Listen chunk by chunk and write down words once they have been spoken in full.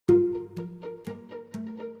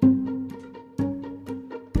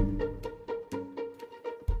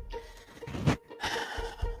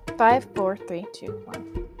5, 4, 3, 2,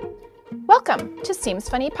 1. Welcome to Seems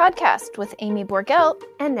Funny Podcast with Amy Borgelt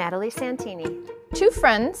and Natalie Santini. Two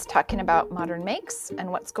friends talking about modern makes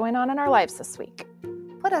and what's going on in our lives this week.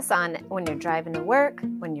 Put us on when you're driving to work,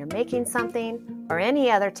 when you're making something, or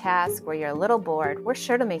any other task where you're a little bored. We're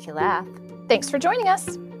sure to make you laugh. Thanks for joining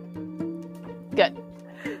us. Good.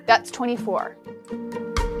 That's 24.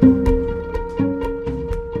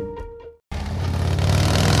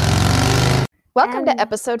 Welcome to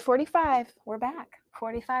episode 45. We're back.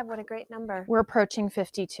 45, what a great number. We're approaching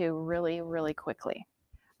 52 really, really quickly.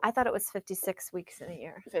 I thought it was 56 weeks in a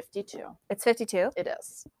year. 52. It's 52? It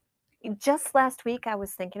is. Just last week I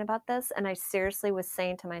was thinking about this and I seriously was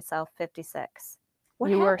saying to myself 56. What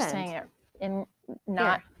you happened? were saying it in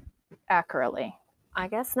not accurately. I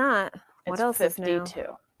guess not. What else 52. is new?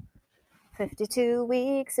 52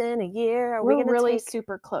 weeks in a year. Are We're we gonna really take...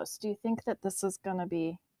 super close. Do you think that this is going to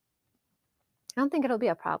be... I don't think it'll be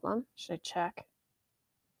a problem. Should I check?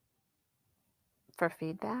 For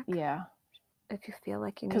feedback? Yeah. If you feel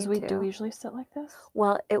like you need Because we to. do usually sit like this?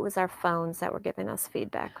 Well, it was our phones that were giving us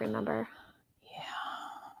feedback, remember? Yeah.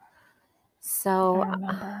 So... I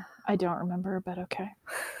remember. I don't remember, but okay.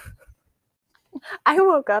 I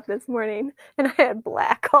woke up this morning and I had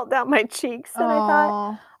black all down my cheeks. And I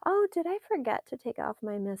thought, oh, did I forget to take off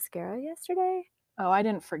my mascara yesterday? Oh, I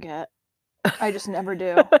didn't forget. I just never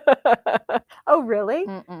do. Oh, really?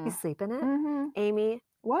 Mm-mm. You sleep in it? Mm-hmm. Amy,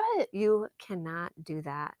 What? you cannot do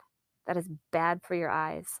that. That is bad for your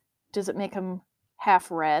eyes. Does it make them half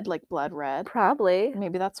red, like blood red? Probably.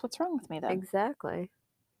 Maybe that's what's wrong with me then. Exactly.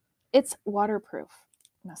 It's waterproof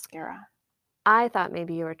mascara. I thought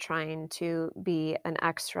maybe you were trying to be an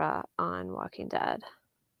extra on Walking Dead.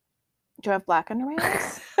 Do I have black under my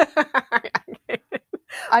eyes?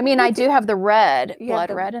 I mean, I do have the red,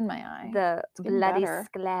 blood red in my eye. The bloody better.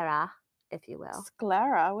 sclera, if you will.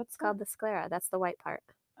 Sclera? What's It's called the sclera. That's the white part.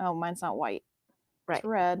 Oh, mine's not white. Right. It's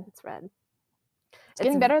red. It's red. It's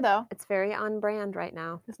getting better, though. It's very on brand right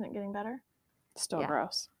now. Isn't it getting better? Still Yeah.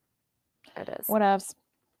 gross. It is. Whatevs.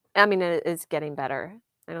 I mean, it is getting better.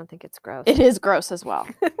 I don't think it's gross. It is gross as well.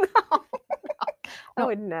 No. I No,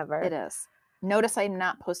 would never. It is. Notice I'm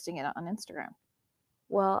not posting it on Instagram.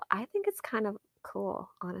 Well, I think it's kind of cool,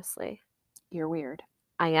 honestly. You're weird.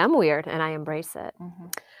 I am weird and I embrace it. Mm-hmm.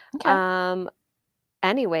 Okay.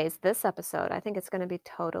 Anyways, this episode, I think it's going to be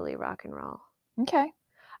totally rock and roll. Okay.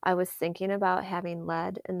 I was thinking about having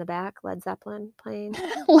Led in the back, Led Zeppelin playing.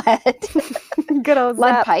 Lead. Good old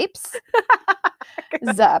Lead Zepp. pipes.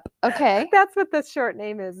 Zepp. Okay. That's what the short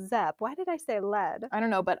name is, Zepp. Why did I say Lead? I don't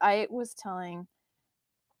know, but I was telling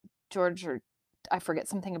George, or I forget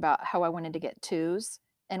something about how I wanted to get twos,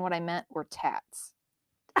 and what I meant were tats.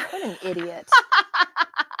 What an idiot.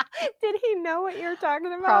 Did he know what you were talking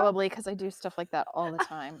about? Probably, because I do stuff like that all the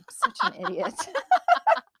time. Such an idiot.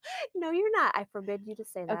 No, you're not. I forbid you to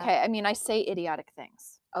say that. Okay, I mean, I say idiotic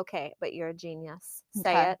things. Okay, but you're a genius.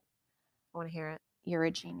 Say Okay. it. I want to hear it. You're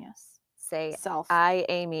a genius. Say, Self. I,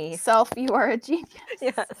 Amy. Self, you are a genius.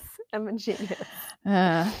 Yes, I'm a genius.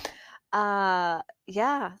 Yeah.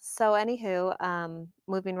 So anywho,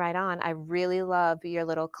 moving right on, I really love your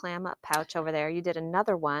little clam up pouch over there. You did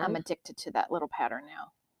another one. I'm addicted to that little pattern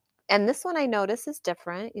now. And this one I notice is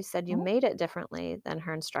different. You said you Mhm. made it differently than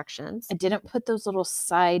her instructions. I didn't put those little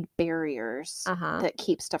side barriers Uh-huh. that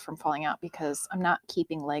keep stuff from falling out because I'm not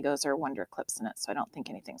keeping Legos or Wonder Clips in it, so I don't think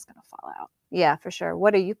anything's going to fall out. Yeah, for sure.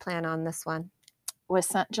 What do you plan on this one? Well, I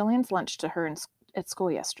sent Jillian's lunch to her at school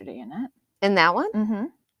yesterday in it. In that one? Mm-hmm.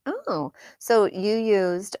 Oh, so you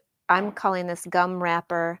used, I'm calling this gum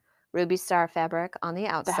wrapper Ruby Star fabric on the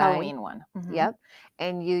outside. The Halloween one. Mm-hmm. Yep.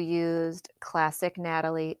 And you used classic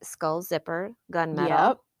Natalie skull zipper gunmetal.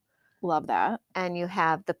 Yep. Love that. And you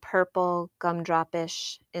have the purple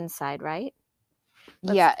gumdrop-ish inside, right?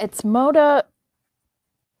 Yeah, it's Moda.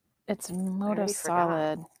 It's I Moda already forgot.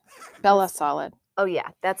 Solid. Bella Solid. Oh yeah,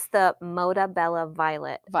 that's the Moda Bella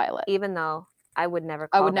Violet. Violet. Even though I would never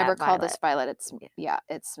call I would never that call violet. this violet.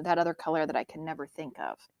 It's that other color that I can never think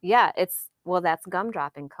of. Yeah, that's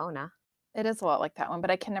gumdrop in Kona. It is a lot like that one, but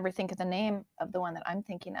I can never think of the name of the one that I'm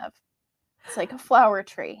thinking of. It's like a flower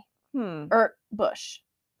tree or bush.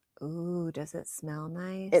 Ooh, does it smell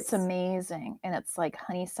nice? It's amazing. And it's like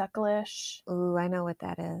honeysuckle-ish. Ooh, I know what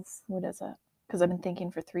that is. What is it? Because I've been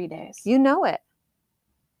thinking for 3 days. You know it.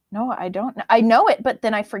 No, I don't. I know it, but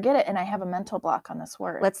then I forget it and I have a mental block on this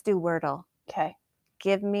word. Let's do Wordle. Okay.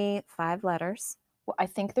 Give me 5 letters. Well, I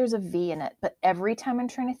think there's a V in it, but every time I'm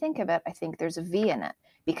trying to think of it, I think there's a V in it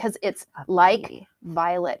because it's like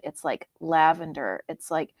violet. It's like lavender.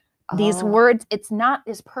 It's like these words. It's not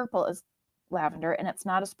as purple as lavender and it's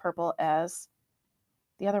not as purple as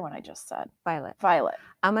The other one I just said. Violet. Violet.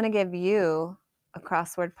 I'm going to give you a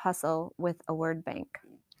crossword puzzle with a word bank.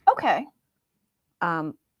 Okay.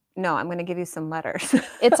 No, I'm going to give you some letters.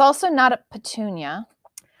 It's also not a petunia.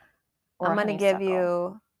 I'm going to give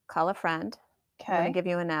you, call a friend. Okay. I'm going to give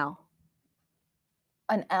you an L.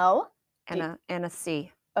 An L? And a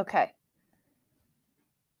C. Okay.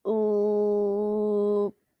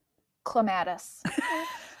 Ooh, clematis.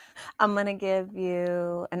 I'm going to give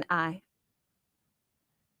you an I.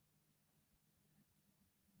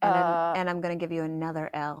 And I'm going to give you another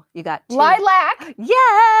L. You got 2. Lilac.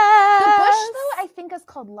 Yes. The bush, though, I think is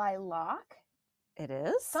called lilac. It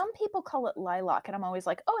is? Some people call it lilac, and I'm always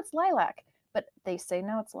like, oh, it's lilac. But they say,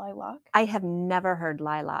 no, it's lilac. I have never heard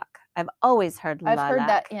lilac. I've always heard lilac. I've heard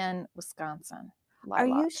that in Wisconsin. Lilac. Are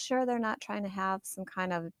you sure they're not trying to have some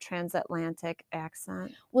kind of transatlantic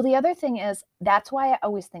accent? Well, the other thing is, that's why I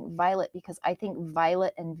always think violet, because I think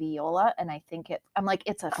violet and viola, and I think I'm like,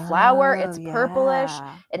 it's a flower, it's purplish,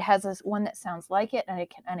 it has this one that sounds like it, and I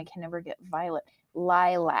can never get violet.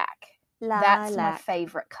 Lilac. That's my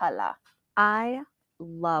favorite color. I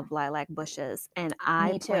love lilac bushes, and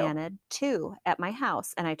I planted 2 at my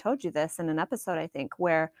house. And I told you this in an episode, I think,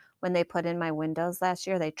 where when they put in my windows last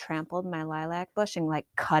year, they trampled my lilac bush and like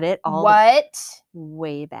cut it all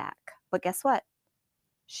way back. But guess what?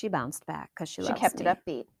 She bounced back because she kept it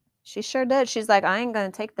upbeat. She sure did. She's like, I ain't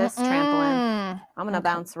gonna take this trampling. I'm gonna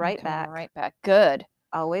bounce right back. Right back. Good.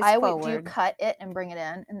 Always forward. Do you cut it and bring it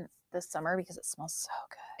in this summer because it smells so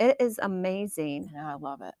good? It is amazing. No, I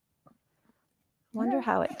love it. Wonder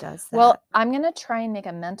how it does that. Well, I'm gonna try and make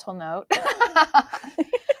a mental note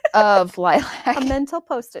of lilac. A mental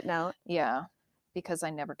Post-it note. Yeah, because I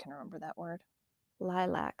never can remember that word.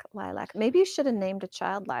 Lilac. Maybe you should have named a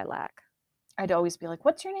child Lilac. I'd always be like,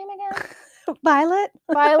 what's your name again? Violet.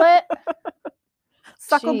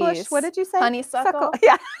 Sucklebush. What did you say? Honeysuckle.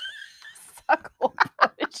 Yeah.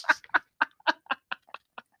 Sucklebush.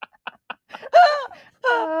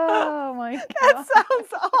 Oh my God. That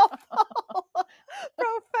sounds awful.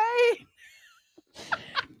 Profane.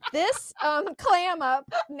 This clam up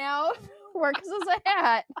now works as a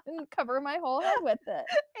hat and cover my whole head with it.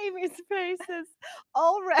 Amy's face is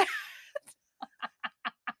all red.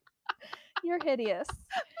 You're hideous.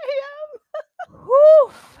 I am.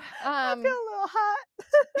 Whew. I feel a little hot.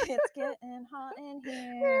 It's getting hot in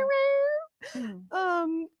here.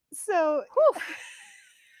 So whew.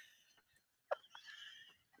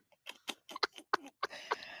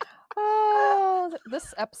 Oh,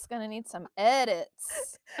 this app's gonna need some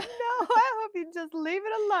edits. No, I hope you just leave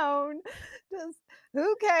it alone. Just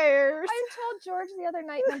who cares? I told George the other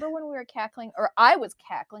night, remember when we were cackling, or I was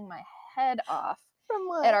cackling my head off from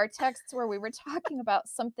what? At our texts where we were talking about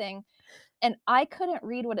something, and I couldn't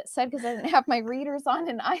read what it said because I didn't have my readers on,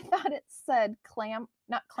 and I thought it said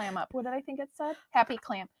not clam up. What did I think it said? Happy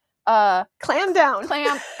clam. Clam down.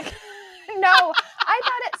 Clam. No, I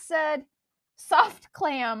thought it said soft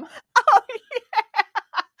clam. Oh yeah.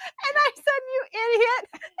 And I said, you idiot,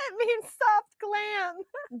 it means soft glam.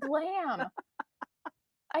 Glam.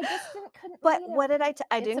 I just couldn't But read what it. did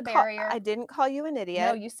I didn't call you an idiot.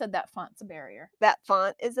 No, you said that font's a barrier. That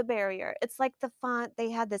font is a barrier. It's like the font, they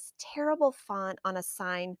had this terrible font on a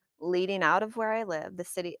sign leading out of where I live,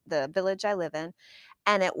 the village I live in,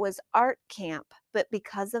 and it was art camp, but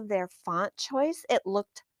because of their font choice, it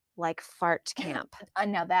looked like fart camp.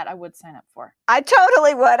 Now that I would sign up for. I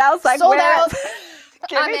totally would. I was like, sold out.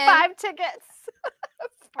 Give me 5 tickets.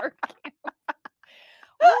 Fart camp.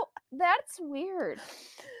 Well, that's weird.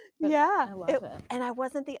 Yeah. I love it. And I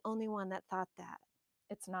wasn't the only one that thought that.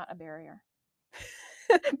 It's not a barrier.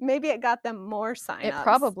 Maybe it got them more sign-ups. It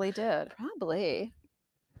probably did. Probably.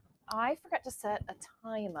 I forgot to set a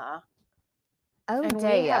timer. Oh, and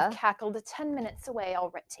we have cackled 10 minutes away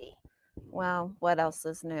already. Well, what else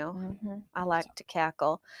is new? I like to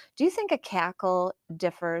cackle. Do you think a cackle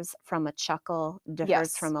differs from a chuckle,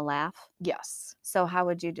 differs from a laugh? Yes. So how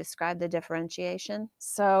would you describe the differentiation?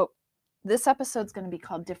 So this episode's going to be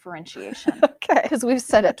called differentiation. Okay. Because we've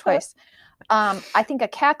said it twice. I think a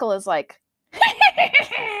cackle is like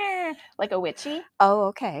like a witchy. Oh,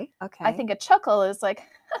 okay. Okay. I think a chuckle is like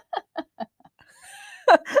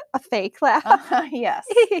a fake laugh. Yes.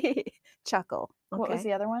 Chuckle. Okay. What was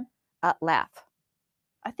the other one? Laugh.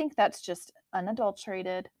 I think that's just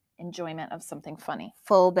unadulterated enjoyment of something funny.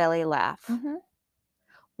 Full belly laugh.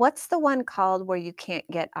 What's the one called where you can't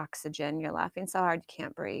get oxygen? You're laughing so hard you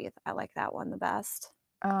can't breathe. I like that one the best.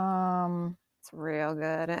 It's real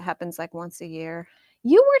good. It happens like once a year.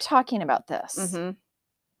 You were talking about this. I think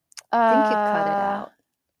you cut it out.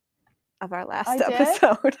 of our last I did?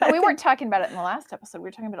 episode. Oh, we weren't talking about it in the last episode. We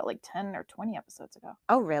were talking about it like 10 or 20 episodes ago.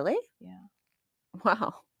 Oh, really? Yeah.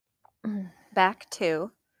 Wow. Back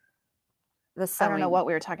to the sewing. I don't know what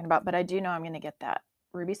we were talking about, but I do know I'm going to get that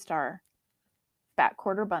Ruby Star fat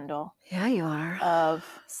quarter bundle. Yeah, you are. Of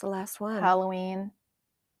it's the last one. Halloween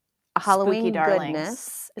Spooky Darlings.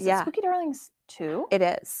 goodness. Is it Spooky Darlings 2? It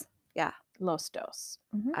is. Yeah. Los Dos.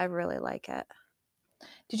 I really like it.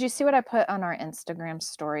 Did you see what I put on our Instagram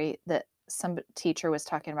story that some teacher was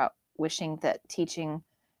talking about wishing that teaching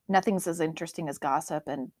nothing's as interesting as gossip?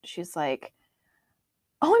 And she's like,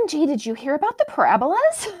 OMG, did you hear about the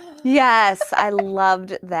parabolas? Yes, I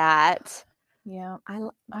loved that. Yeah,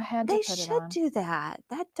 I had to They put it should on. do that.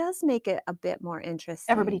 That does make it a bit more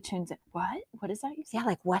interesting. Everybody tunes in. What? What is that you said? Yeah,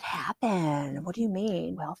 like what happened? What do you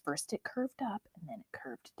mean? Well, first it curved up and then it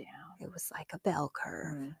curved down. It was like a bell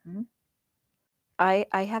curve. I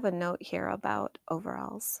have a note here about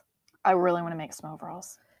overalls. I really want to make some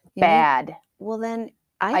overalls. Bad. Well, then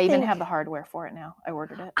I even have the hardware for it now. I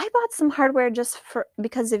ordered it. I bought some hardware just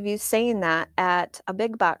because of you saying that at a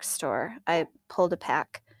big box store. I pulled a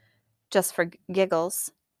pack just for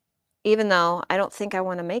giggles, even though I don't think I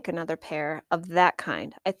want to make another pair of that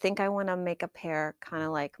kind. I think I want to make a pair kind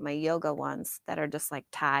of like my yoga ones that are just like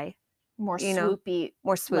tie. More swoopy.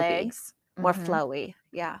 More swoopy. Legs. More flowy.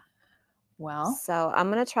 Yeah. Well. So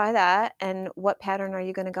I'm going to try that. And what pattern are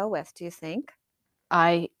you going to go with, do you think?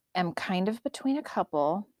 I am kind of between a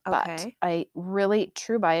couple. Okay. But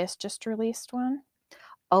True Bias just released one.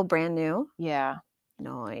 Oh, brand new? Yeah.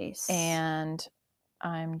 Nice. And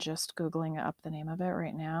I'm just Googling up the name of it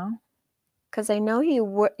right now. Because I know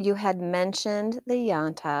you had mentioned the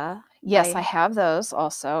Yanta. Yes, I have those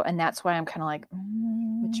also. And that's why I'm kind of like,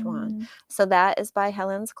 which one? So that is by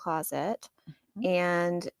Helen's Closet.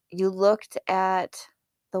 And you looked at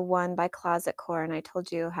the one by Closet Core, and I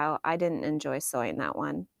told you how I didn't enjoy sewing that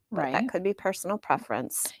one. But that could be personal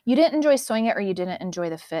preference. You didn't enjoy sewing it, or you didn't enjoy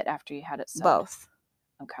the fit after you had it sewed? Both.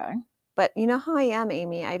 Okay. But you know how I am,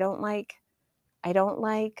 Amy. I don't like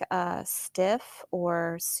stiff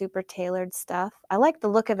or super tailored stuff. I like the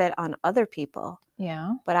look of it on other people.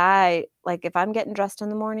 Yeah. But if I'm getting dressed in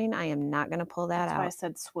the morning, I am not going to pull that out. That's why I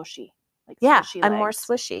said swooshy. Like swooshy I'm more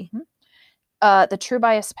swishy. The True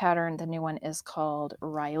Bias pattern, the new one is called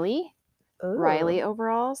Riley. Ooh. Riley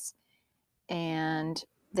overalls. And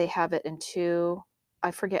they have it in two.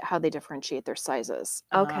 I forget how they differentiate their sizes.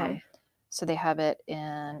 Okay. So they have it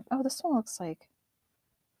in, this one looks like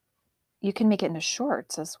you can make it into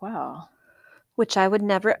shorts as well. Which I would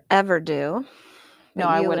never, ever do. No,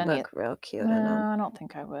 I wouldn't. Would look real cute. No, I don't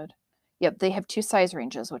think I would. Yep, they have 2 size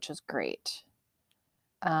ranges, which is great.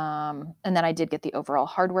 And then I did get the overall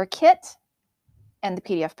hardware kit and the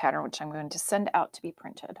PDF pattern, which I'm going to send out to be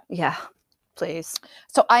printed. Yeah, please.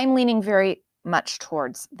 So I'm leaning very much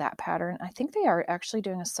towards that pattern. I think they are actually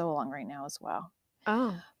doing a sew along right now as well.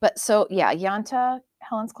 Oh. But so, yeah, Yanta,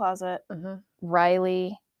 Helen's Closet,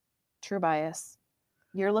 Riley, True Bias.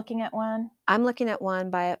 You're looking at one? I'm looking at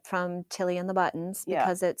one from Tilly and the Buttons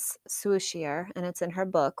because it's swooshier and it's in her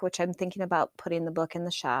book, which I'm thinking about putting the book in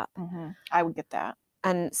the shop. I would get that.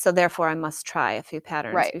 And so therefore I must try a few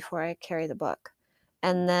patterns before I carry the book.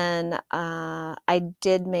 And then I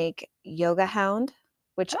did make Yoga Hound,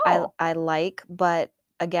 which I like, but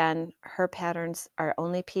again, her patterns are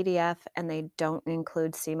only PDF and they don't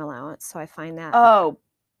include seam allowance. So I find that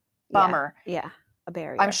bummer. Yeah, a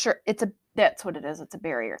barrier. I'm sure that's what it is. It's a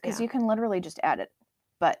barrier because you can literally just add it.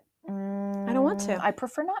 But I don't want to. I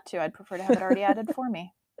prefer not to. I'd prefer to have it already added for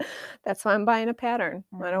me. That's why I'm buying a pattern.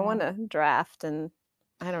 I don't want to draft and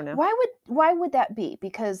I don't know. Why would that be?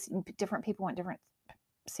 Because different people want different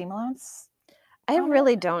seam allowance? I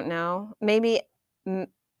really don't know. Maybe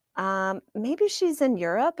she's in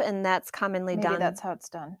Europe and that's commonly done. Maybe that's how it's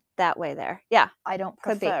done. That way there. Yeah. I don't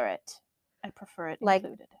prefer it. I prefer it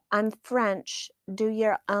included. I'm French. Do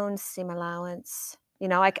your own seam allowance.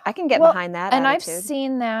 I can get behind that and attitude. I've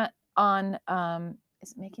seen that on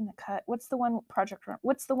is it Making the Cut? What's the one Project Run?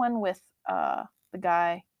 What's the one with the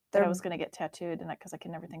guy that I was going to get tattooed and because I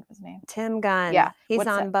can never think of his name? Tim Gunn. Yeah. He's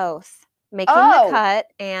on both. Making the Cut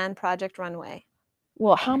and Project Runway.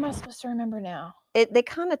 Well, how am I supposed to remember now? They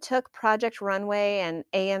kind of took Project Runway and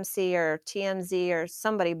AMC or TMZ or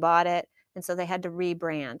somebody bought it. And so they had to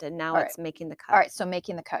rebrand, and now it's Making the Cut. All right, so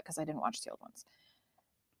Making the Cut, because I didn't watch the old ones.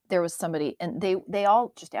 There was somebody, and they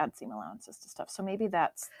all just add seam allowances to stuff. So maybe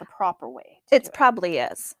that's the proper way to do it. Probably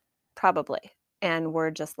is. Probably. And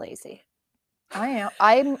we're just lazy. I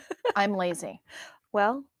am. I'm lazy.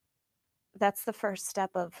 Well, that's the first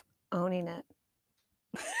step of owning it.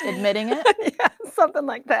 Admitting it? Yeah, something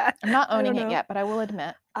like that. I'm not owning it yet, but I will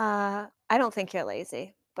admit. I don't think you're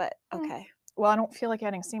lazy, but okay. Well, I don't feel like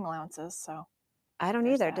adding seam allowances, so. I don't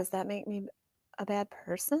either. Does that make me a bad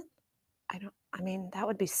person? I mean, that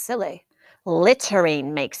would be silly.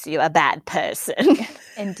 Littering makes you a bad person.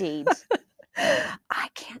 Indeed. I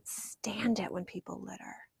can't stand it when people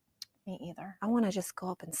litter. Me either. I want to just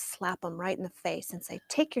go up and slap them right in the face and say,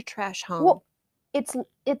 take your trash home. Well, it's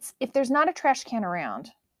if there's not a trash can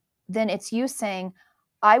around, then it's you saying,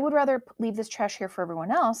 I would rather leave this trash here for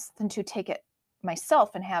everyone else than to take it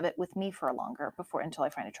myself and have it with me for longer until I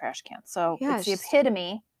find a trash can. So yeah, it's the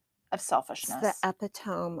epitome of selfishness. It's the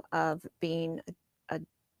epitome of being a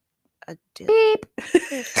beep.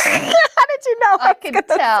 How did you know? I could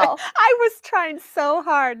tell. I was trying so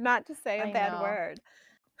hard not to say a bad word.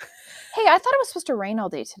 Hey, I thought it was supposed to rain all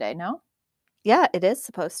day today, no? Yeah, it is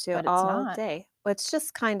supposed to, but it's all not. Day. Well, it's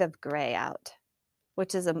just kind of gray out,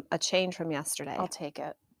 which is a change from yesterday. I'll take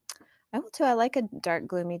it. I will too. I like a dark,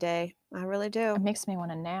 gloomy day. I really do. It makes me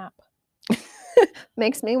want to nap.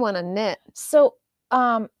 Makes me want to knit. So,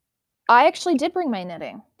 I actually did bring my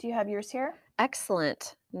knitting. Do you have yours here?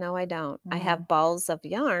 Excellent. No, I don't. I have balls of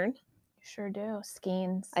yarn. You sure do.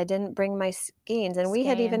 Skeins. I didn't bring my skeins, and we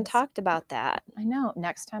had even talked about that. I know.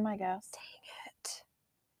 Next time, I guess. Dang it.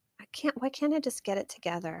 I can't. Why can't I just get it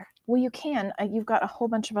together? Well, you can. You've got a whole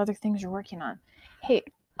bunch of other things you're working on. Hey,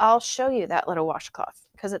 I'll show you that little washcloth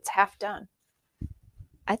because it's half done.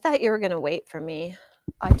 I thought you were going to wait for me.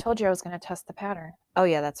 I told you I was going to test the pattern. Oh,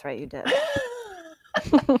 yeah, that's right. You did.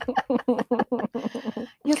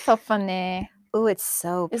 You're so funny. Oh, it's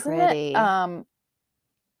so Isn't pretty. It,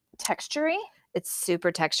 textury? It's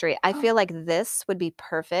super textury. I feel like this would be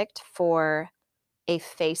perfect for a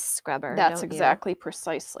face scrubber. That's exactly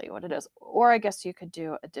precisely what it is. Or I guess you could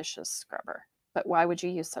do a dishes scrubber. But why would you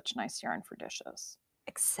use such nice yarn for dishes?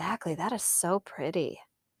 Exactly. That is so pretty.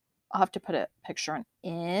 I'll have to put a picture on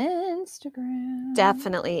Instagram.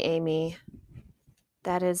 Definitely, Amy.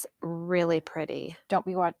 That is really pretty. Don't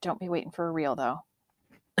be waiting for a reel though.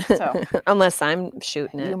 So unless I'm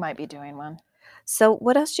shooting it. You might be doing one. So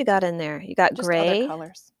what else you got in there? You got just gray other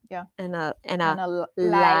colors. Yeah. And a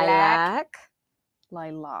lilac.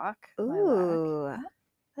 Ooh.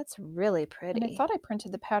 That's really pretty. And I thought I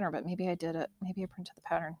printed the pattern, but maybe I did it. Maybe I printed the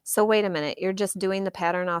pattern. So wait a minute. You're just doing the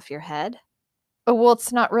pattern off your head? Oh, well,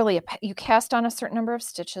 it's not really you cast on a certain number of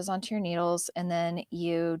stitches onto your needles, and then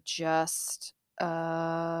you just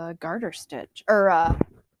garter stitch or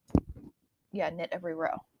knit every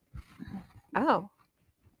row. Oh,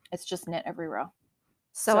 it's just knit every row.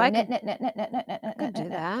 So I knit, do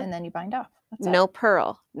that, and then you bind off. That's no it.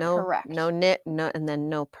 Purl, no, correct. No knit, no, and then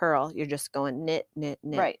no purl. You're just going knit, knit,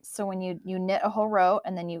 knit. Right. So when you knit a whole row,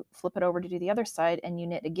 and then you flip it over to do the other side, and you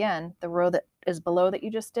knit again, the row that is below that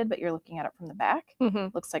you just did, but you're looking at it from the back,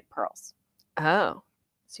 looks like purls. Oh.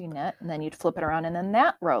 So you knit, and then you'd flip it around, and then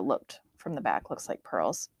that row looks like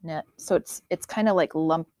purls. Knit. So it's kind of like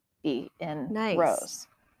lumpy in rows.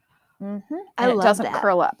 And it doesn't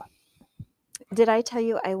curl up. Did I tell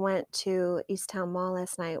you I went to Easttown Mall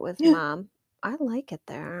last night with Mom? I like it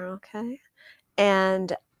there, okay?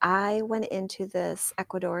 And I went into this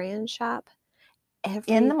Ecuadorian shop.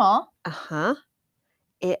 In the mall? Uh-huh.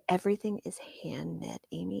 Everything is hand knit,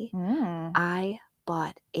 Amy. I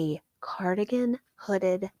bought a cardigan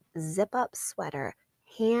hooded zip-up sweater,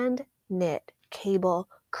 hand knit, cable,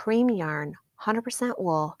 cream yarn, 100%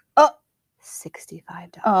 wool.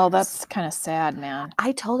 $65. Oh, that's kind of sad, man.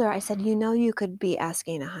 I told her, I said, you could be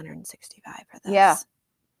asking $165 for this. Yeah.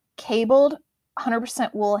 Cabled,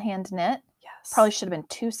 100% wool hand knit. Yes. Probably should have been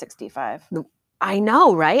 $265. I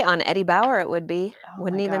know, right? On Eddie Bauer, it would be. Oh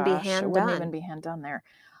wouldn't even be hand done. Wouldn't even be hand done there.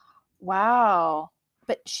 Wow.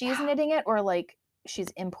 But she's knitting it, or like she's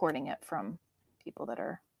importing it from people that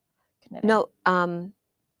are knitting? No.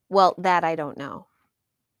 Well, that I don't know.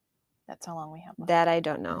 That's how long we have left. That I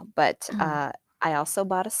don't know. But I also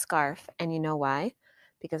bought a scarf. And you know why?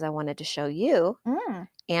 Because I wanted to show you.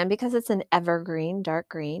 And because it's an evergreen, dark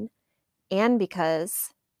green. And because,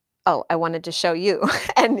 I wanted to show you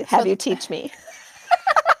and have you teach me.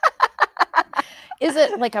 Is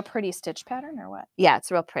it like a pretty stitch pattern or what? Yeah,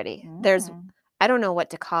 it's real pretty. There's, I don't know what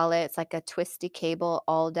to call it. It's like a twisty cable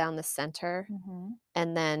all down the center.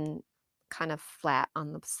 And then kind of flat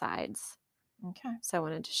on the sides. Okay. So I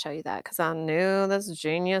wanted to show you that because I knew this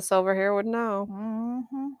genius over here would know.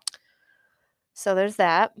 So there's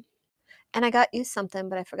that. And I got you something,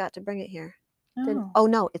 but I forgot to bring it here. Oh,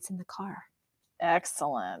 no, it's in the car.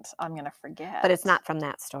 Excellent. I'm going to forget. But it's not from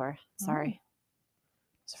that store. Sorry.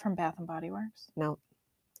 Is it from Bath & Body Works? No.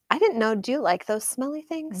 I didn't know. Do you like those smelly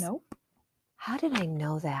things? Nope. How did I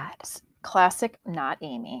know that? Classic, not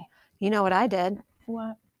Amy. You know what I did?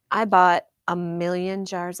 What? I bought 1,000,000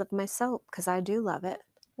 jars of my soap because I do love it.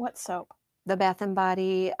 What soap? The Bath and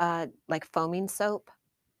Body, like foaming soap.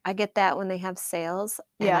 I get that when they have sales,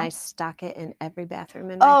 and I stock it in every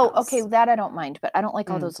bathroom in my house. Oh, okay, that I don't mind, but I don't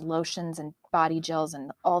like all those lotions and body gels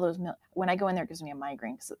and all those. When I go in there, it gives me a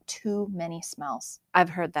migraine because too many smells.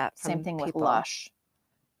 I've heard that from Same thing people. with Lush.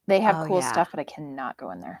 They have cool stuff, but I cannot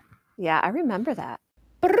go in there. Yeah, I remember that.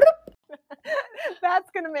 That's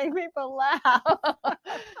going to make people laugh.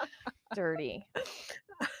 Dirty.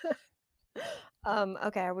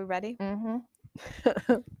 Okay, are we ready? Mm-hmm.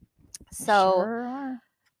 So sure are.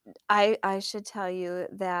 I should tell you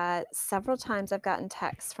that several times I've gotten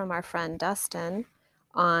texts from our friend Dustin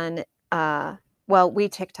on well, we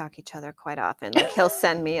TikTok each other quite often. Like he'll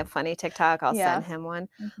send me a funny TikTok, I'll send him one.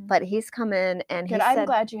 Mm-hmm. But he's come in and he said, I'm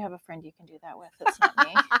glad you have a friend you can do that with. It's not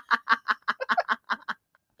me.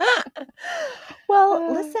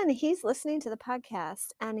 Well, listen, he's listening to the podcast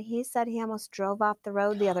and he said he almost drove off the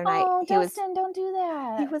road the other night. Oh, Dustin, don't do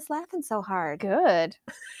that. He was laughing so hard. Good.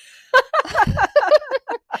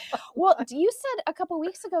 Well, you said a couple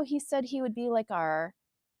weeks ago he said he would be like our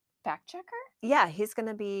fact checker? Yeah, he's going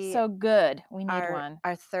to be so good. We need one.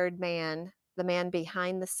 Our third man, the man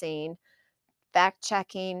behind the scene, fact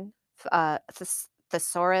checking,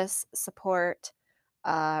 thesaurus support,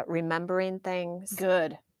 remembering things.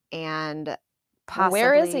 Good. And possibly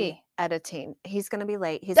where is he? Editing. He's going to be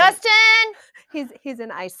late. Dustin! He's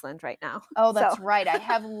in Iceland right now. Oh, that's right. I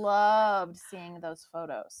have loved seeing those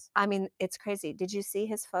photos. I mean, it's crazy. Did you see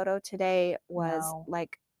his photo today was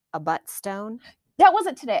like a butt stone? That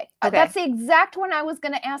wasn't today. Okay. That's the exact one I was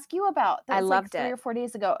going to ask you about. That was loved like 3 or 4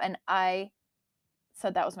 days ago, and I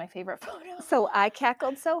said that was my favorite photo. So I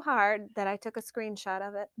cackled so hard that I took a screenshot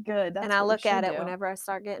of it. Good. And I look at it whenever I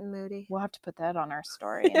start getting moody. We'll have to put that on our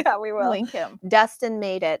story. Yeah, we will. Link him. Dustin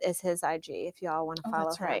Made It is his IG if y'all want to follow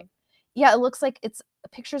that's him. Right. Yeah, it looks like it's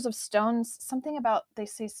pictures of stones. Something about they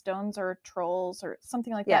say stones or trolls or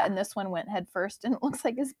something like that. And this one went head first, and it looks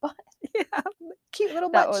like his butt. Yeah, cute little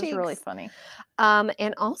butt cheeks. That was really funny.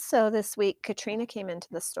 And also this week, Katrina came into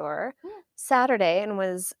the store Saturday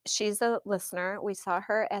and she's a listener. We saw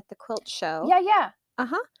her at the quilt show. Yeah.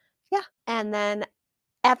 Yeah. And then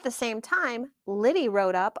at the same time, Liddy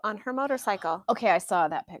rode up on her motorcycle. Okay, I saw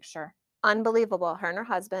that picture. Unbelievable. Her and her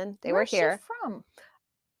husband, they were here. Where's she from?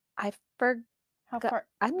 I forgot. How far?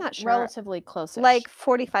 I'm not sure. Relatively close. Like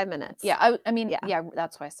 45 minutes. Yeah, I mean, yeah,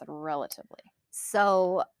 that's why I said relatively.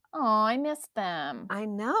 So, I missed them. I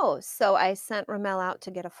know. So I sent Ramel out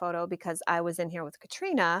to get a photo because I was in here with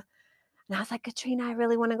Katrina. And I was like, Katrina, I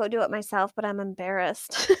really want to go do it myself, but I'm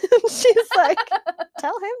embarrassed. She's like,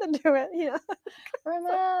 tell him to do it. You know,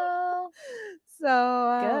 Ramel.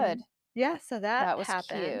 So good. Yeah, so that was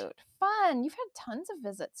happened. Cute. Fun. You've had tons of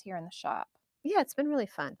visits here in the shop. Yeah, it's been really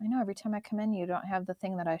fun. I know every time I come in, you don't have the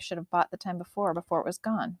thing that I should have bought the time before it was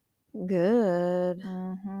gone. Good.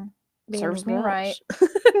 Mm-hmm. Serves me right.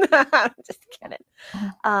 No, I'm just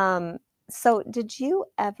kidding. So did you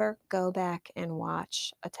ever go back and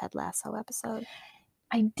watch a Ted Lasso episode?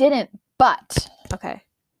 I didn't, but okay.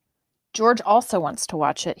 George also wants to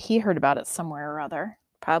watch it. He heard about it somewhere or other.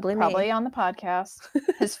 Probably on the podcast.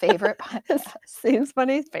 His favorite podcast. Seems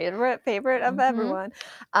funny. Favorite of everyone.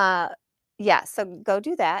 Yeah, so go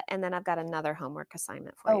do that. And then I've got another homework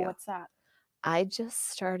assignment for you. Oh, what's that? I just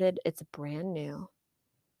started, it's brand new.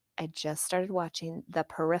 I just started watching The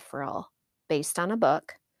Peripheral based on a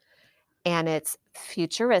book. And it's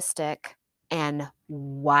futuristic and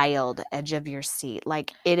wild, edge of your seat.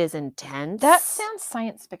 Like, it is intense. That sounds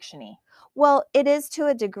science fiction-y. Well, it is to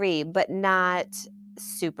a degree, but not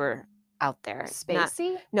super out there.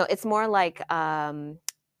 Spacey? No, it's more like,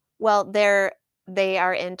 well, they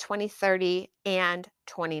are in 2030 and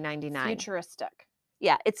 2099. Futuristic.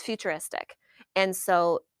 Yeah, it's futuristic. And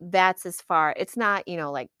so that's as far, it's not,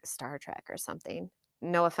 like Star Trek or something.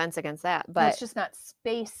 No offense against that, but it's just not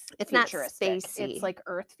space. It's futuristic. Not spacey. It's like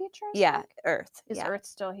Earth futuristic. Yeah, Earth. Is Earth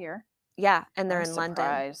still here? Yeah, and they're I'm in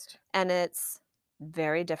surprised. London, and it's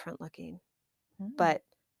very different looking. But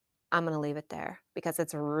I'm gonna leave it there because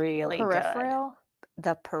it's really Peripheral. Good.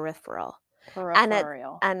 The Peripheral.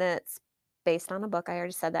 Peripheral. And it's based on a book. I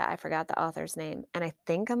already said that. I forgot the author's name, and I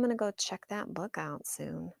think I'm gonna go check that book out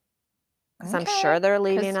soon. Because I'm sure they're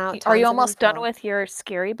leaving out. Are you almost done with your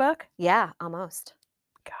scary book? Yeah, almost.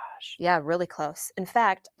 Gosh. Yeah, really close. In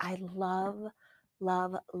fact, I love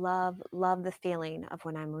the feeling of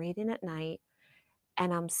when I'm reading at night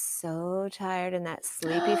and I'm so tired and that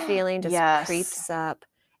sleepy feeling just creeps up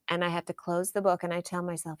and I have to close the book and I tell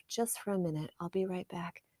myself, just for a minute, I'll be right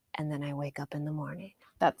back. and then I wake up in the morning.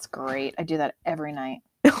 That's great. I do that every night.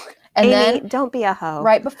 And Amy, then don't be a hoe.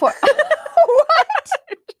 Right before. What?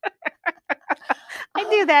 I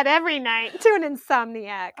do that every night to an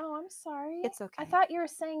insomniac. Oh, I'm sorry. It's okay. I thought you were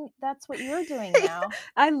saying that's what you're doing now.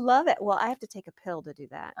 I love it. Well, I have to take a pill to do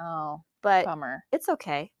that. Oh, but bummer. It's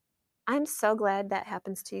okay. I'm so glad that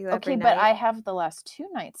happens to you every Okay, night. but I have the last 2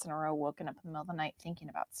 nights in a row woken up in the middle of the night thinking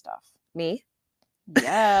about stuff. Me?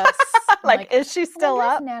 Yes. like, is she still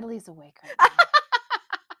up? Natalie's awake right now.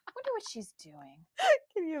 Wonder what she's doing.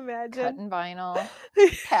 Can you imagine? Cutting vinyl,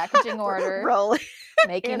 packaging orders, rolling,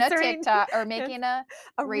 making a TikTok or making a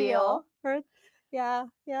reel. Yeah,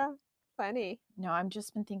 funny. No, I've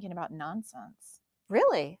just been thinking about nonsense.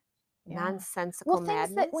 Really? Yeah. Nonsensical madness?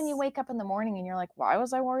 Things that when you wake up in the morning and you're like, why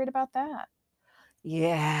was I worried about that?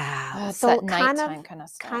 Yeah. It's that nighttime kind of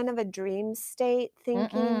stuff. Kind of a dream state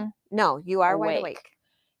thinking. Mm-mm. No, you are wide awake.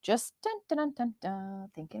 Just dun, dun, dun, dun, dun,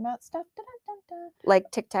 thinking about stuff. Dun, dun, dun, dun. Like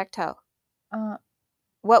tic-tac-toe.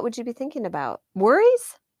 What would you be thinking about?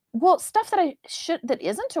 Worries? Well, stuff that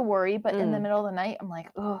isn't a worry, but in the middle of the night, I'm like,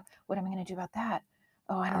 oh, what am I going to do about that?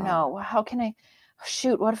 Oh, I don't know. How can I?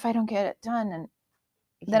 Shoot, what if I don't get it done? And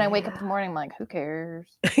then I wake up in the morning, I'm like, who cares?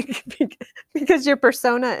 Because your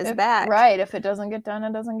persona is back. Right. If it doesn't get done,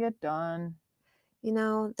 it doesn't get done. You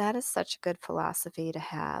know, that is such a good philosophy to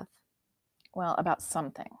have. Well, about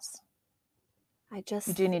some things. You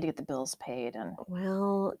do need to get the bills paid.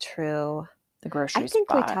 Well, true. The groceries. I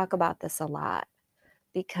think we talk about this a lot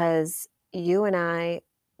because you and I,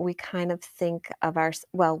 we kind of think of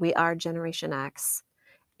we are Generation X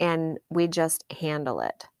and we just handle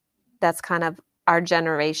it. That's kind of our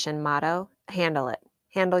generation motto. Handle it.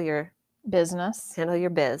 Handle your business. Handle your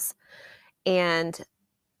biz. And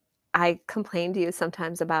I complain to you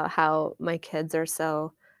sometimes about how my kids are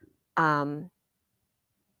so, I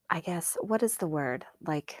guess, what is the word?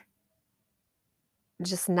 Like,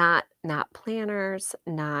 just not planners,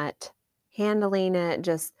 not handling it,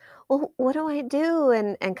 just, well, what do I do?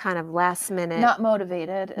 And kind of last minute. Not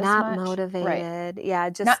motivated as much. Not motivated. Right. Yeah,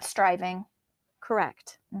 just. Not striving.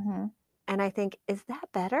 Correct. Mm-hmm. And I think, is that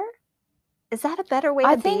better? Is that a better way to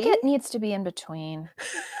be? I think it needs to be in between.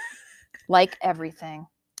 Like everything.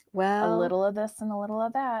 Well. A little of this and a little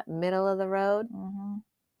of that. Middle of the road. Mm-hmm.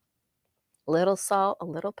 A little salt, a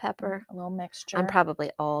little pepper. A little mixture. I'm probably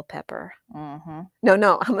all pepper. Mm-hmm.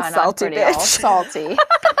 No, I'm a salty bitch. All salty.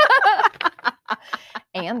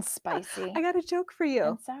 And spicy. I got a joke for you.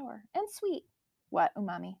 And sour. And sweet. What?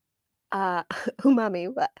 Umami.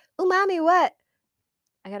 Umami what? Umami what?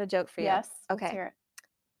 I got a joke for you. Yes. Okay. Let's hear it.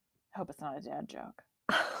 I hope it's not a dad joke.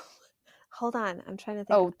 Hold on. I'm trying to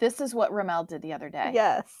think. Oh, this is what Ramel did the other day.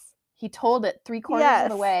 Yes. He told it 3/4 of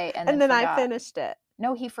the way and then I finished it.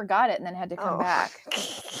 No, he forgot it and then had to come back.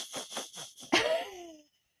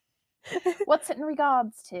 What's it in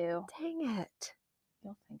regards to? Dang it.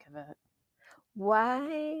 You'll think of it.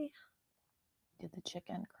 Why did the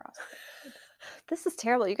chicken cross the road? This is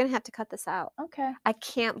terrible. You're going to have to cut this out. Okay. I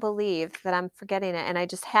can't believe that I'm forgetting it and I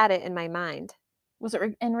just had it in my mind. Was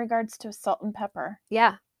it in regards to salt and pepper?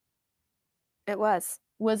 Yeah. It was.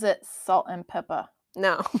 Was it salt and pepper?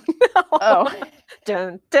 No. Oh.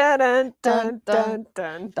 Dun dun dun dun dun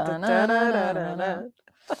dun dun dun dun.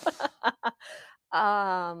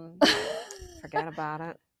 Forget about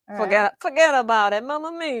it. Right. Forget about it,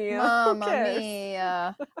 Mamma Mia. Mamma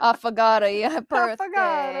Mia. I forgot your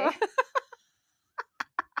birthday.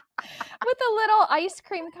 With a little ice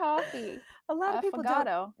cream coffee. A lot of people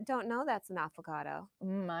don't know that's an affogato.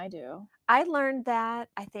 I do. I learned that,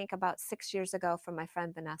 I think, about 6 years ago from my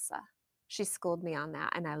friend Vanessa. She schooled me on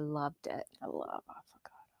that, and I loved it. I love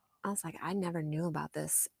affogato. I was like, I never knew about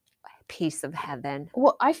this piece of heaven.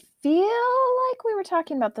 Well, I feel like we were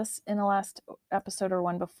talking about this in the last episode or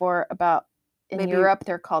one before about in Europe,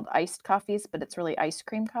 they're called iced coffees, but it's really ice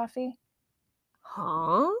cream coffee.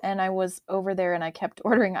 Huh? And I was over there and I kept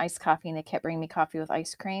ordering iced coffee and they kept bringing me coffee with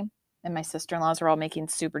ice cream. And my sister-in-laws were all making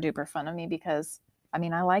super duper fun of me because, I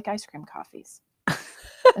mean, I like ice cream coffees.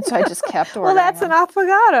 And so I just kept ordering. Well, that's an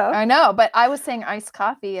affogato. I know, but I was saying iced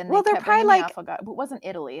coffee and they kept bringing me affogato. But it wasn't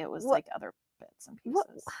Italy. It was like other bits and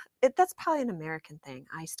pieces. That's probably an American thing,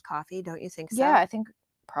 iced coffee. Don't you think so? Yeah, I think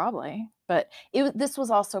probably. But this was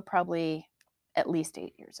also probably at least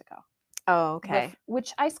 8 years ago. Oh, okay.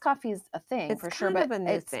 Which iced coffee is a thing for sure, but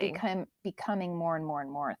it's becoming more and more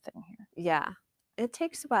and more a thing here. Yeah. It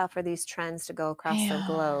takes a while for these trends to go across the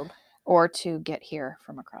globe. Or to get here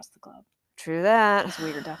from across the globe. True that. Because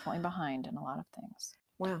we are definitely behind in a lot of things.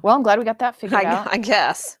 Wow. Well, I'm glad we got that figured out. I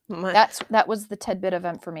guess. That was the tidbit of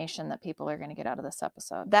information that people are going to get out of this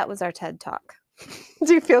episode. That was our TED Talk.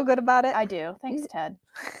 Do you feel good about it? I do. Thanks, Ted.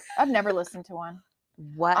 I've never listened to one.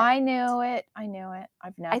 What? I knew it.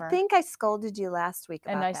 I've never. I think I scolded you last week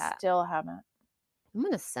about and that. I still haven't. I'm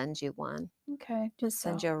going to send you one. Okay. I'm going to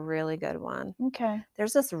send you a really good one. Okay.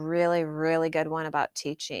 There's this really, really good one about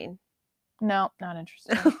teaching. No, not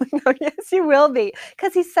interested. No, yes, you will be.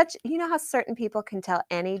 Because he's such, you know how certain people can tell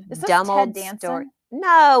any dumb old story.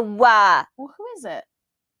 No. Well, who is it?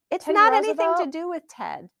 It's Teddy not Roosevelt? Anything to do with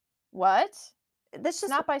Ted. What? That's just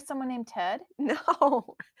not by someone named Ted?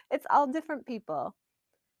 No. It's all different people.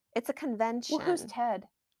 It's a convention. Well, who's Ted?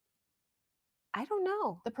 I don't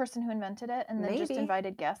know. The person who invented it and then just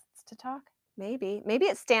invited guests to talk? Maybe. Maybe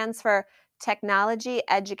it stands for Technology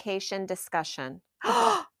Education Discussion.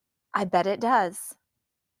 I bet it does.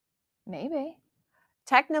 Maybe.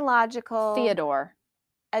 Technological Theodore.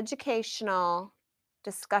 Educational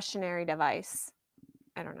discussionary device.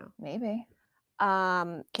 I don't know. Maybe.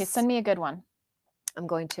 Okay, send me a good one. I'm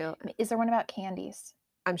going to. Is there one about candies?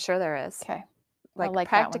 I'm sure there is. Okay. Like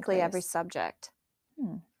practically every subject.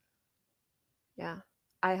 Yeah.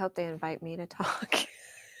 I hope they invite me to talk.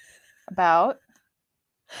 About?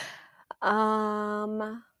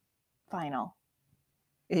 Final.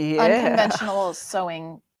 Yeah. Unconventional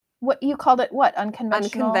sewing. What you called it? What?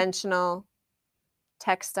 Unconventional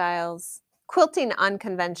textiles. Quilting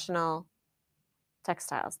unconventional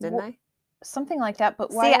textiles, didn't I? Something like that.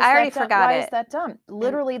 But why? See, I already forgot Why is that dumb?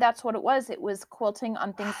 Literally, that's what it was. It was quilting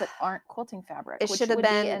on things that aren't quilting fabric. It should have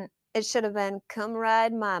been. It should have been, come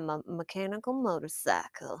ride my mechanical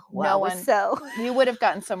motorcycle. No one. So you would have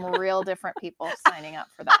gotten some real different people signing up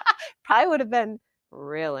for that. Probably would have been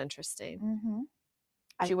real interesting.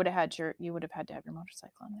 Mm-hmm. You would have had to have your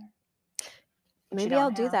motorcycle on there. Maybe I'll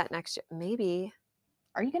do that next year. Maybe.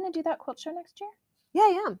 Are you going to do that quilt show next year? Yeah,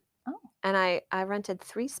 I am. Oh. And I rented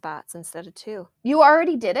 3 spots instead of 2. You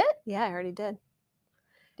already did it? Yeah, I already did.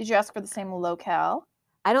 Did you ask for the same locale?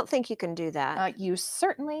 I don't think you can do that. You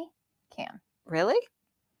certainly can. Really?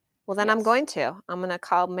 Well, then yes. I'm going to. I'm going to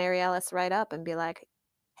call Mary Ellis right up and be like,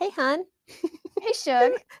 hey, hun. Hey,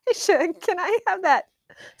 Shug. Hey, Shug, can I have that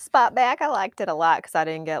spot back? I liked it a lot because I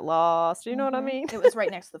didn't get lost. You know what I mean? It was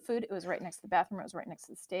right next to the food. It was right next to the bathroom. It was right next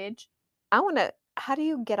to the stage. How do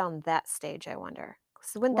you get on that stage, I wonder?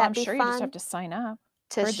 Wouldn't that be sure fun? You just have to sign up.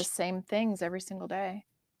 Heard the same things every single day.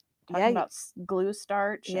 Talking about glue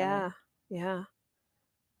starch. Yeah. The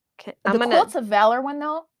Quilts of Valor one,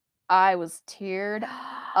 though, I was teared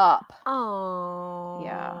up. Oh.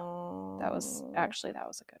 Yeah. That was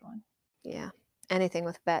a good one. Yeah. Anything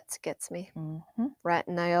with vets gets me. Right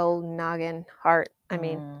in the old noggin heart. I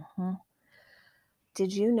mean,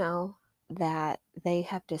 did you know that they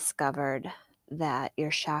have discovered that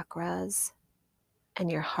your chakras and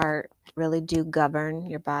your heart really do govern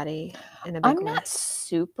your body in a big way? I'm not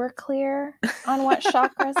super clear on what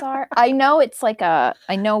chakras are. I know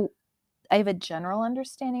I have a general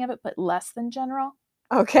understanding of it, but less than general.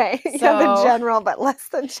 Okay. You have a general, but less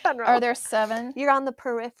than general. Are there 7? You're on the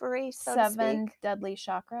periphery, so 7 to speak. Deadly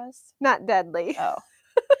chakras? Not deadly. Oh.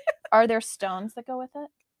 Are there stones that go with it?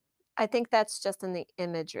 I think that's just in the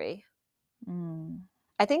imagery.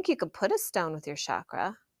 I think you could put a stone with your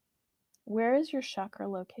chakra. Where is your chakra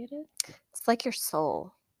located? It's like your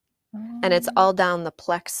soul. And it's all down the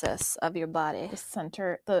plexus of your body. The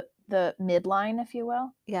center, the midline, if you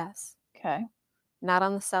will? Yes. Okay. Not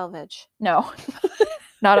on the selvage. No.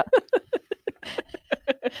 Not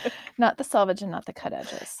the selvage and not the cut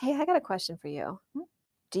edges. Hey, I got a question for you.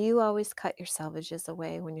 Do you always cut your selvages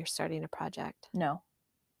away when you're starting a project? No.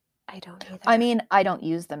 I don't either. I mean, I don't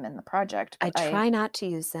use them in the project. I try not to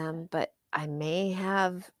use them, but I may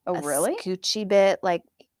have a scoochy bit, like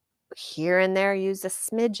here and there, use a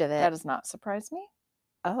smidge of it. That does not surprise me.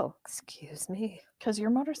 Oh, excuse me. Because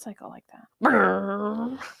your motorcycle like that.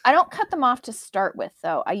 I don't cut them off to start with,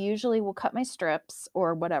 though. I usually will cut my strips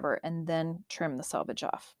or whatever and then trim the selvage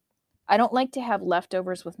off. I don't like to have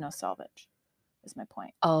leftovers with no selvage, is my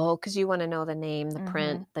point. Oh, because you want to know the name, the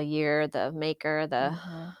print, the year, the maker, the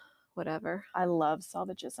whatever. I love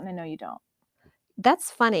selvages, and I know you don't.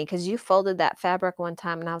 That's funny, because you folded that fabric one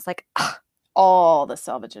time, and I was like, all the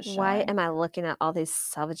selvages showing. Why am I looking at all these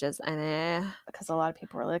selvages? Because a lot of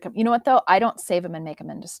people really like them. You know what, though? I don't save them and make them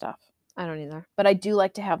into stuff. I don't either. But I do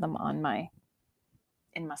like to have them in my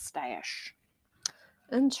stash.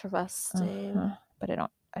 Interesting. But I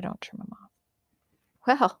don't trim them off.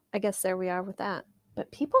 Well, I guess there we are with that.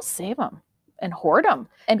 But people save them and hoard them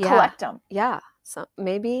and collect them. Yeah. So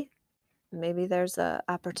maybe there's a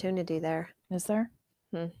opportunity there. Is there?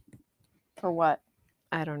 For what?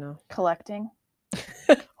 I don't know. Collecting?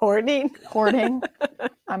 Hoarding?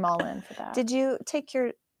 I'm all in for that. Did you take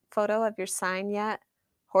your photo of your sign yet?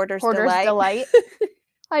 Hoarder's Hoarder's Delight.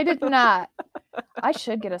 I did not. I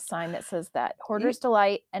should get a sign that says that. Hoarder's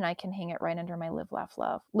Delight, and I can hang it right under my Live, Laugh,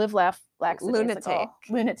 Love. Live, Laugh, Lackadaisical.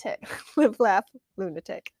 Lunatic. Live, Laugh,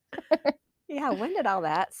 Lunatic. Yeah, when did all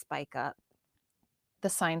that spike up? The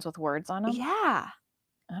signs with words on them? Yeah.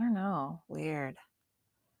 I don't know. Weird.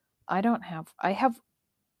 I'm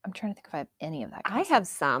trying to think if I have any of that. I have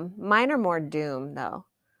some. Mine are more doom, though.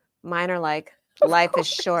 Mine are like, life is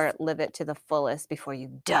short, live it to the fullest before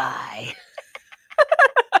you die.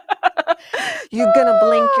 You're going to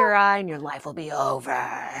blink your eye and your life will be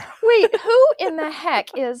over. Wait, who in the heck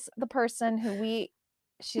is the person who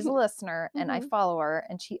she's a listener and I follow her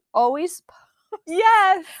and she always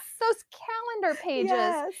posts those calendar pages.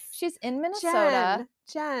 Yes. She's in Minnesota.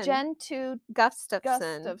 Jen to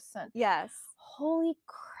Gustafson. Yes. Holy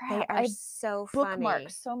crap. They are so funny. Bookmark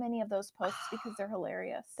so many of those posts because they're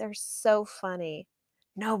hilarious. They're so funny.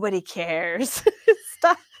 Nobody cares.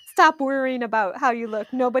 Stop worrying about how you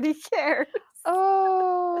look. Nobody cares.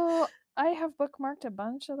 Oh, I have bookmarked a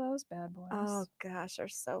bunch of those bad boys. Oh gosh, they're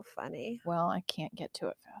so funny. Well, I can't get to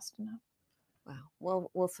it fast enough.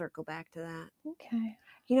 Well, we'll circle back to that. Okay.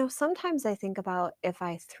 You know, sometimes I think about if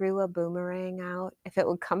I threw a boomerang out, if it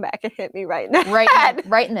would come back and hit me right in the head.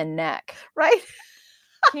 Right in the neck. Right.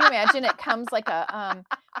 Can you imagine? It comes like a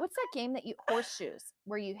what's that game that horseshoes,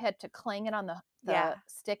 where you had to clang it on the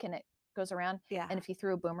stick and it goes around. Yeah. And if you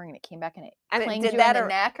threw a boomerang and it came back and it clanged you in the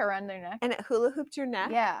neck or on their neck. And it hula hooped your neck?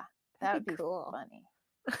 Yeah. That would be cool. Funny.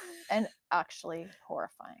 And actually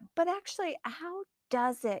horrifying. But actually, how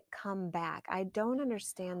does it come back? I don't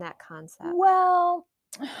understand that concept. Well,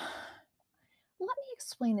 let me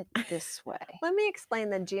explain it this way. Let me explain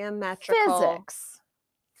the geometrical physics.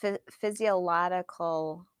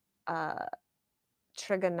 Physiological,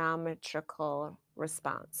 trigonometrical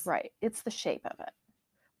response. Right. It's the shape of it.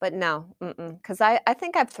 But no, because I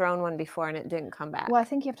think I've thrown one before and it didn't come back. Well, I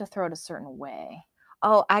think you have to throw it a certain way.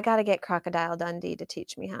 Oh, I got to get Crocodile Dundee to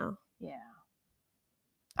teach me how. Yeah.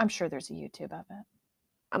 I'm sure there's a YouTube of it.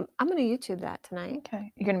 I'm going to YouTube that tonight.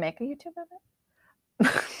 Okay. You're going to make a YouTube of it?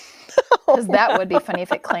 Because that would be funny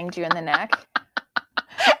if it clanged you in the neck.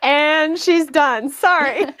 And she's done.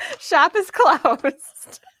 Sorry. Shop is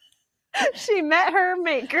closed. She met her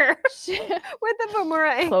maker with a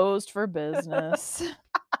boomerang. Closed for business.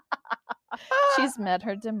 She's met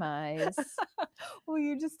her demise. Will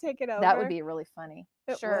you just take it over? That would be really funny.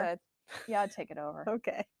 It sure. Would. Yeah, I'd take it over.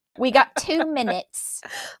 Okay. We got 2 minutes.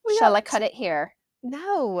 Shall I cut it here?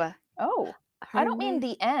 No. Oh. I don't mean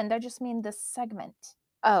the end. I just mean this segment.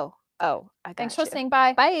 Oh. I got Thanks for listening.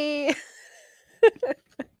 Bye. Bye.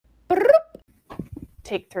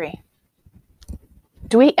 Take 3.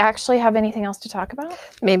 Do we actually have anything else to talk about?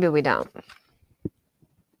 Maybe we don't.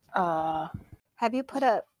 Have you put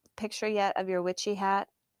a picture yet of your witchy hat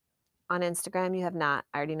on Instagram? You have not.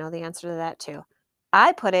 I already know the answer to that too.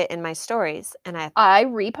 I put it in my stories and I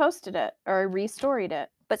reposted it or restoried it.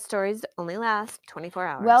 But stories only last 24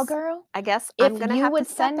 hours. Well, girl, I guess I'm going to have to If you would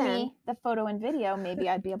send me the photo and video, maybe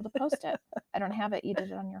I'd be able to post it. I don't have it. You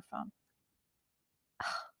did it on your phone.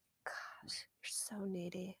 Oh, gosh. You're so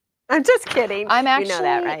needy. I'm just kidding. I'm actually... You know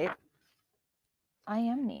that, right? I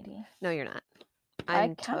am needy. No, you're not.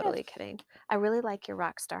 I'm totally kidding. I really like your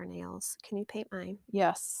rock star nails. Can you paint mine?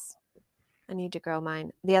 Yes. I need to grow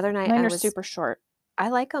mine. The other night mine are super short. I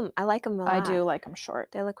like them. I like them a lot. I do like them short.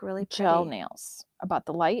 They look really pretty. Gel nails. About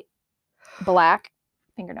the light. Black.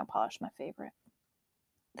 Fingernail polish, my favorite.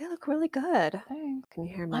 They look really good. Thanks. Can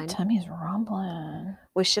you hear mine? My tummy's rumbling.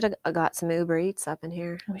 We should have got some Uber Eats up in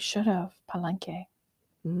here. We should have. Palenque.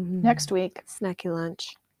 Next week. Snacky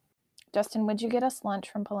lunch. Justin, would you get us lunch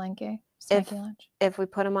from Palenque? Snacky lunch? If we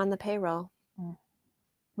put him on the payroll.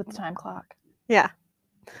 With the time clock. Yeah.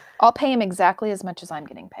 I'll pay him exactly as much as I'm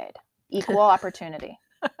getting paid. Equal opportunity.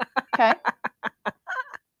 Okay?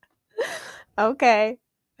 Okay.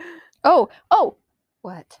 Oh.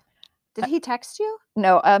 What? Did he text you?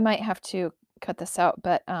 No, I might have to cut this out,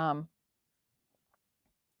 but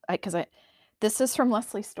this is from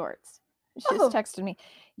Leslie Stortz. She just texted me.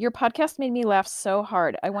 Your podcast made me laugh so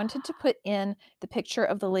hard. I wanted to put in the picture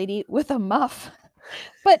of the lady with a muff,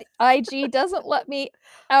 but IG doesn't let me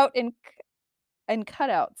out in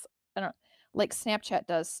cutouts. I don't like Snapchat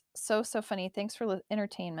does. So funny. Thanks for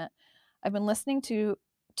entertainment. I've been listening to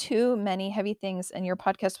too many heavy things, and your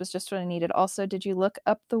podcast was just what I needed. Also, did you look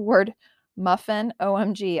up the word muffin?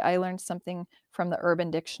 OMG, I learned something from the Urban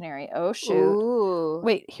Dictionary. Oh shoot! Ooh.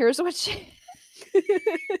 Wait, here's what she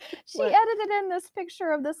edited in this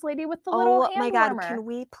picture of this lady with the little hand warmer. Oh my God! Warmer. Can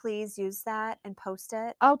we please use that and post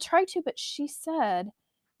it? I'll try to, but she said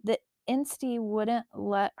that Insty wouldn't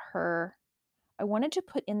let her. I wanted to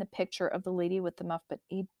put in the picture of the lady with the muff, but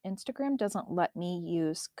Instagram doesn't let me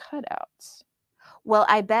use cutouts. Well,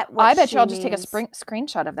 I bet you I'll just take a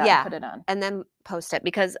screenshot of that and put it on. And then post it,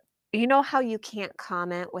 because you know how you can't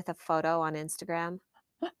comment with a photo on Instagram?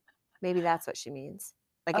 Maybe that's what she means.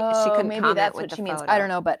 Like she couldn't maybe comment that's with what the she means. photo. I don't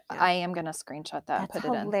know, but I am going to screenshot that and put it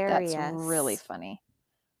in. Hilarious. That's really funny.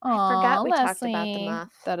 I forgot we Leslie. talked about the muff.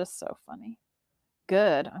 That is so funny.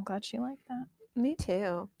 Good. I'm glad she liked that. Me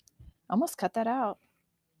too. Almost cut that out.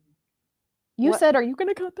 You said, are you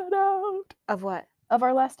going to cut that out? Of what? Of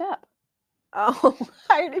our last step. Oh,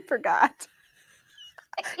 I already forgot.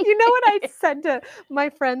 You know what I said to my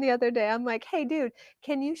friend the other day? I'm like, hey, dude,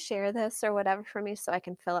 can you share this or whatever for me so I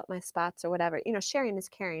can fill up my spots or whatever? You know, sharing is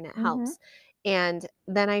caring. It helps. And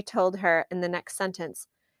then I told her in the next sentence,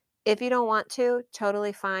 if you don't want to,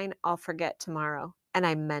 totally fine. I'll forget tomorrow. And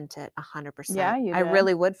I meant it 100%. Yeah, you did. I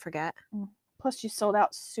really would forget. Plus, you sold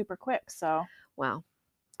out super quick. So, well,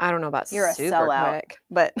 I don't know about you're super a sellout. quick,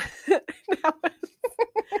 but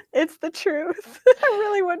it's the truth. I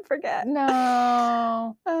really would forget.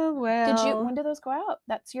 No. Oh, well. When do those go out?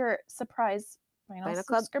 That's your surprise vinyl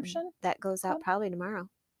subscription? That goes out probably tomorrow.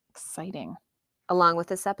 Exciting. Along with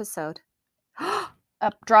this episode.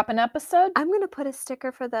 Drop an episode? I'm going to put a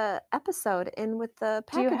sticker for the episode in with the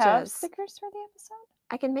packages. Do you have stickers for the episode?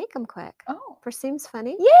 I can make them quick. Oh. For Seems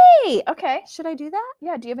Funny. Yay! Okay. Should I do that?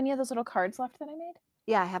 Yeah. Do you have any of those little cards left that I made?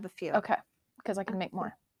 Yeah, I have a few. Okay. Because I can make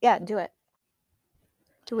more. Yeah, do it.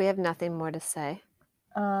 Do we have nothing more to say?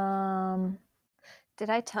 Did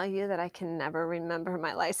I tell you that I can never remember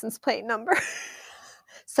my license plate number?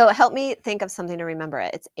 So help me think of something to remember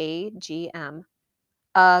it. It's AGM.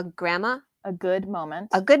 Grandma? A good moment.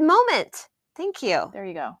 A good moment. Thank you. There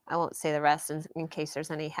you go. I won't say the rest in case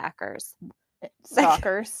there's any hackers.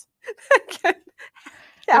 Stalkers.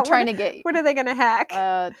 They're trying to get. What are they going to hack?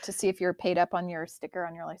 To see if you're paid up on your sticker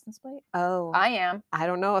on your license plate. Oh. I am. I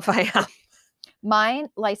don't know if I am. My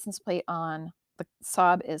license plate on the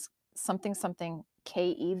Saab is something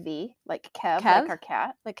KEV, like Kev, like our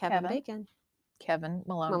cat. Like Kevin Bacon. Kevin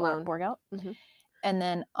Malone. Borgout. And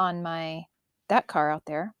then on that car out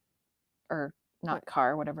there, or not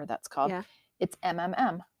car, whatever that's called, it's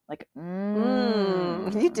MMM. Like,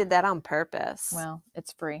 You did that on purpose. Well,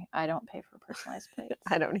 it's free. I don't pay for personalized plates.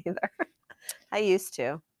 I don't either. I used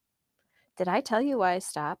to. Did I tell you why I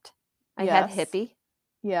stopped? I had hippie.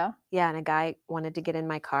 Yeah. Yeah, and a guy wanted to get in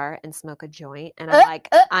my car and smoke a joint. And I'm like,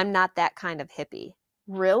 I'm not that kind of hippie.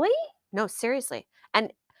 Really? No, seriously.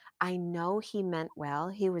 And I know he meant well.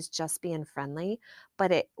 He was just being friendly,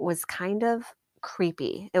 but it was kind of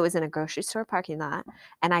creepy. It was in a grocery store parking lot,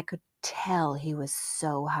 and I could tell he was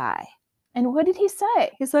so high. And what did he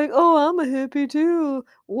say? He's like, oh, I'm a hippie too.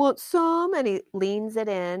 Want some? And he leans it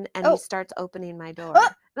in, and he starts opening my door. And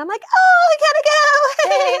I'm like, oh, I gotta go.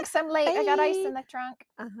 Thanks, I'm late. I got ice in the trunk.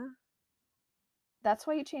 That's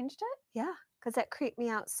why you changed it? Yeah, because that creeped me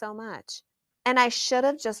out so much. And I should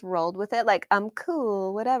have just rolled with it, like, I'm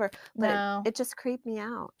cool, whatever. But it just creeped me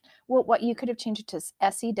out. Well, what you could have changed it to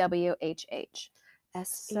SEWHH.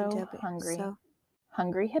 So hungry.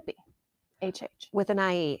 Hungry hippie. HH. With an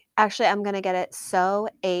IE. Actually, I'm going to get it so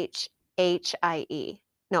HHIE.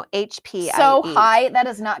 No, HPIE. So high, that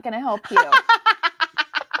is not going to help you.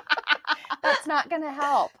 That's not going to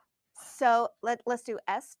help. So let's do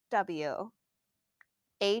SWHPE.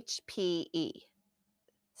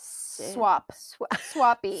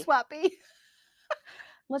 Swappy.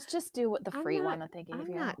 Let's just do the free one that they gave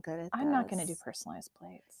you. I'm not good at I'm not going to do personalized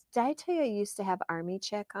plates. Did I tell you I used to have Army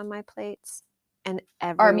Chick on my plates? And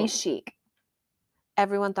Army Chic.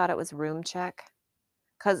 Everyone thought it was Room Check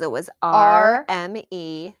because it was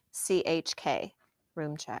RMECHK.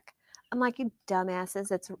 Room Check. I'm like, you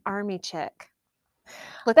dumbasses, it's Army Chick.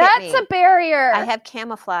 Look at me. That's a barrier. I have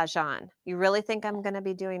camouflage on. You really think I'm going to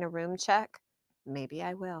be doing a room check? Maybe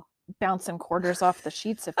I will. Bouncing quarters off the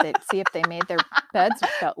sheets if they see if they made their beds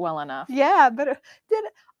felt well enough. Yeah, but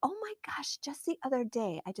oh my gosh, just the other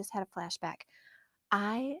day, I just had a flashback.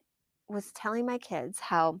 I was telling my kids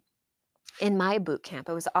how in my boot camp,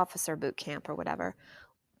 it was officer boot camp or whatever,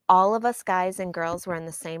 all of us guys and girls were in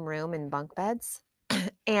the same room in bunk beds.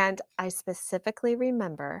 And I specifically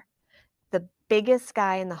remember the biggest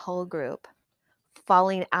guy in the whole group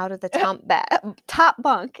falling out of the top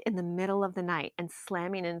bunk in the middle of the night and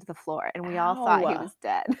slamming into the floor. And we all thought he was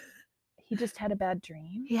dead. He just had a bad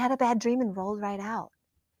dream? He had a bad dream and rolled right out.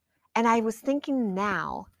 And I was thinking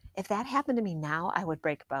now, if that happened to me now, I would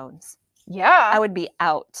break bones. Yeah. I would be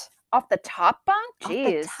out. Off the top bunk? Jeez.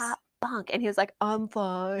 Off the top bunk. And he was like, I'm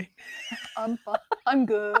fine. I'm fine. I'm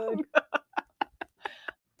good.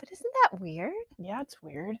 But isn't Isn't that weird? Yeah, it's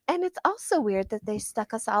weird. And it's also weird that they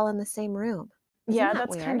stuck us all in the same room. Yeah,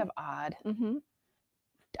 that's kind of odd. Mm-hmm.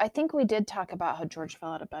 I think we did talk about how George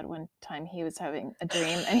fell out of bed one time. He was having a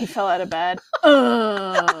dream and he fell out of bed.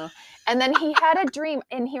 And then he had a dream,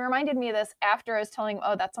 and he reminded me of this after I was telling him,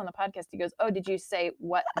 oh, that's on the podcast. He goes, oh, did you say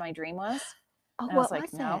what my dream was? Oh, and I was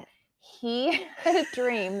like, no. He had a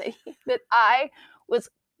dream that I was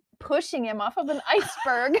pushing him off of an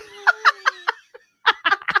iceberg.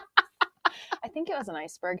 I think it was an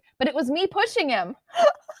iceberg, but it was me pushing him.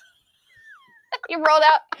 He rolled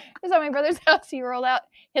out. He was at my brother's house. He rolled out,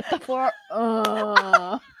 hit the floor.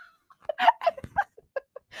 I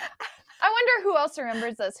wonder who else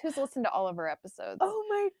remembers this. Who's listened to all of our episodes? Oh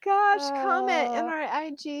my gosh. Comment in our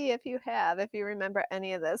IG if you remember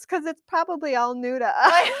any of this, because it's probably all new to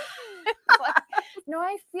us. No,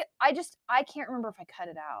 I can't remember if I cut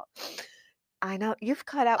it out. I know. You've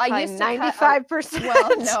cut out probably 95%.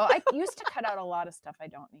 Well, no, I used to cut out a lot of stuff I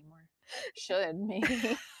don't anymore. Should,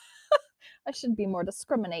 maybe. I should be more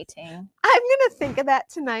discriminating. I'm going to think of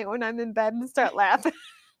that tonight when I'm in bed and start laughing.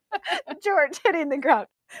 George hitting the ground.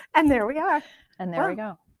 And there we are. And there we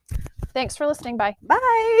go. Thanks for listening. Bye.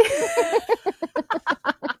 Bye.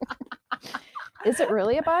 Is it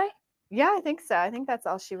really a bye? Yeah, I think so. I think that's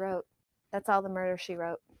all she wrote. That's all the murder she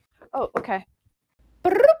wrote. Oh, okay.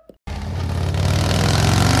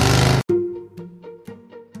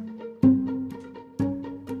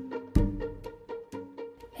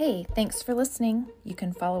 Hey, thanks for listening. You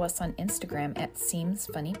can follow us on Instagram at Seems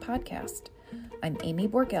Funny Podcast. I'm Amy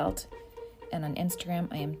Borgelt, and on Instagram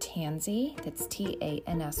I am Tansy, that's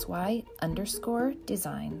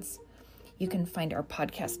TANSY_designs. You can find our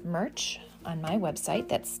podcast merch on my website,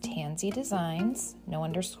 that's Tansy Designs, no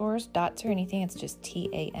underscores, dots, or anything, it's just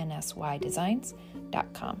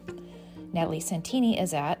TANSYdesigns.com. Natalie Santini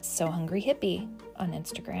is at So Hungry Hippie on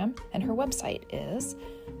Instagram, and her website is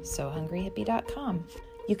sohungryhippie.com.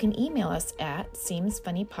 You can email us at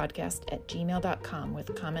seemsfunnypodcast@gmail.com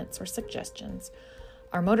with comments or suggestions.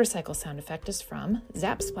 Our motorcycle sound effect is from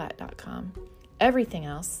zapsplat.com. Everything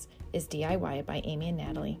else is DIY by Amy and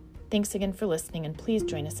Natalie. Thanks again for listening, and please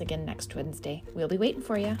join us again next Wednesday. We'll be waiting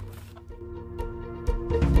for you.